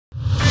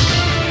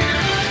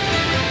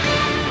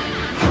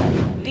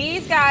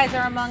guys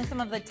are among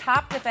some of the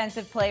top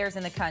defensive players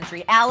in the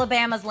country.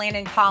 Alabama's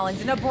Landon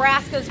Collins,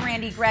 Nebraska's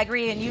Randy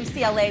Gregory, and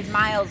UCLA's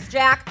Miles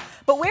Jack.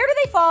 But where do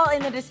they fall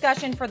in the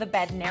discussion for the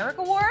Bednarik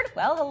Award?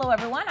 Well, hello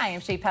everyone. I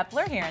am Shae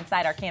Peppler here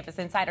inside our Campus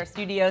Insider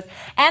studios.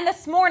 And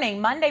this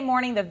morning, Monday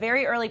morning, the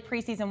very early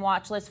preseason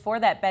watch list for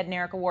that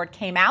Bednarik Award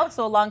came out.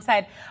 So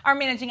alongside our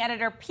managing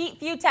editor,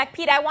 Fiutak.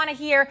 Pete, I want to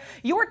hear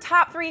your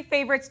top three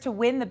favorites to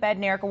win the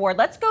Bednarik Award.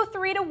 Let's go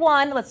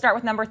 3-1. Let's start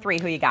with number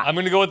 3. Who you got? I'm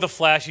going to go with the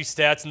flashy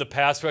stats and the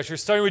pass rusher,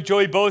 starting with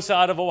Joey Bosa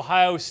out of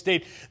Ohio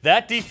State.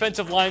 That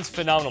defensive line's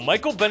phenomenal.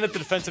 Michael Bennett, the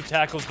defensive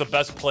tackle, is the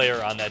best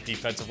player on that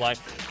defensive line,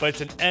 but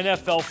it's an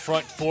NFL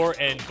front four,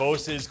 and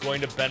Bosa is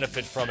going to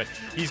benefit from it.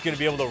 He's going to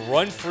be able to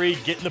run free,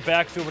 get in the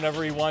backfield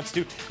whenever he wants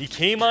to. He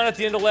came on at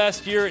the end of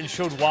last year and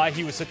showed why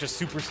he was such a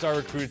superstar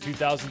recruit in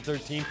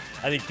 2013.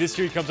 I think this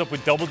year he comes up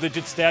with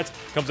double-digit stats,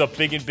 comes up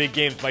big in big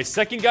games. My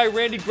second guy,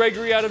 Randy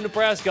Gregory out of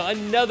Nebraska,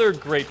 another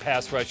great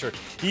pass rusher.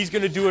 He's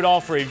going to do it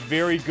all for a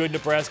very good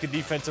Nebraska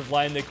defensive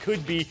line that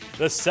could be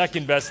the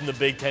second best in the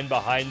Big Ten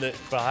behind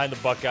the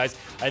Buckeyes.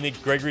 I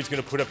think Gregory's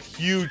going to put up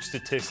huge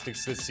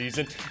statistics this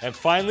season. And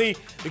finally,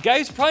 the guy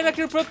who's probably not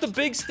going to put up the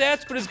big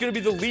stats, but is going to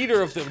be the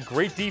leader of the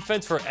great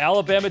defense for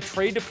Alabama,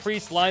 Trae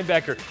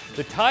linebacker.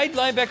 The Tide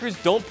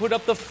linebackers don't put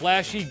up the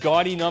flashy,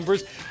 gaudy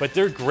numbers, but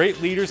they're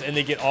great leaders, and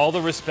they get all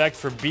the respect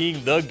for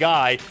being the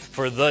guy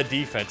for the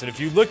defense. And if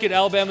you look at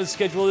Alabama's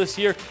schedule this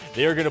year,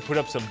 they're going to put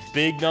up some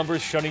big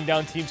numbers, shutting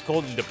down teams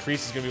cold, and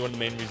DePriest is going to be one of the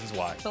main reasons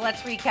why. So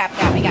let's recap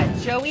that. We got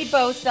Joey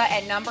Bosa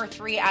at number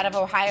 3 out of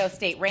Ohio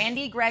State,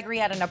 Randy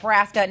Gregory out of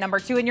Nebraska at number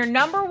 2, and your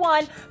number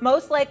 1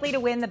 most likely to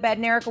win the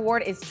Bednarik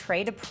Award is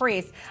Trae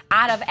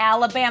out of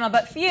Alabama.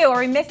 But few, are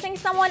we missing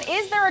someone?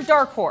 Is there a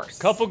dark horse?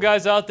 Couple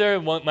guys out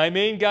there. My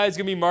main guy is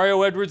going to be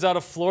Mario Edwards out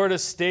of Florida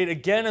State.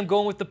 Again, I'm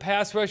going with the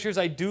pass rushers.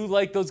 I do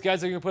like those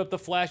guys that are going to put up the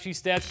flashy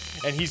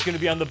stats, and he's going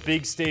to be on the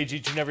big stage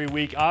each and every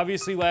week.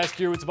 Obviously, last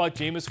year was about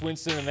Jameis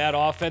Winston and that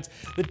offense.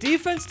 The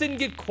defense didn't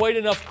get quite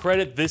enough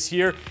credit this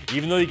year,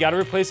 even though you got to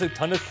replace a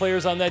ton of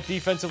players on that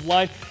defensive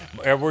line.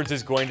 Edwards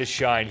is going to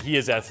shine. He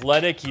is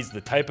athletic. He's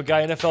the type of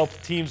guy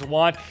NFL teams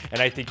want,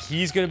 and I think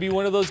he's going to be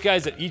one of those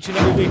guys that each and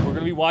every week we're going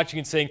to be watching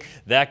and saying,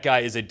 that guy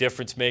is a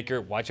difference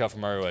maker. Watch out for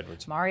Mario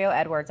Edwards. Mario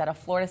Edwards out of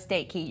Florida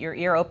State. Keep your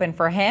ear open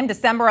for him.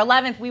 December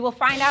 11th, we will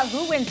find out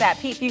who wins that.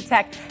 Pete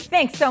Fiutak,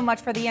 thanks so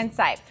much for the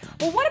insight.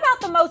 Well, what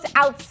about the most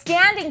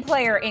outstanding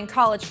player in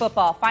college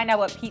football? Find out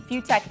what Pete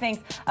Fiutak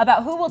thinks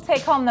about who will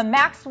take home the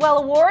Maxwell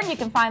Award. You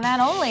can find that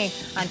only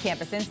on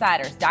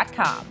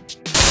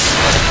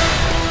CampusInsiders.com.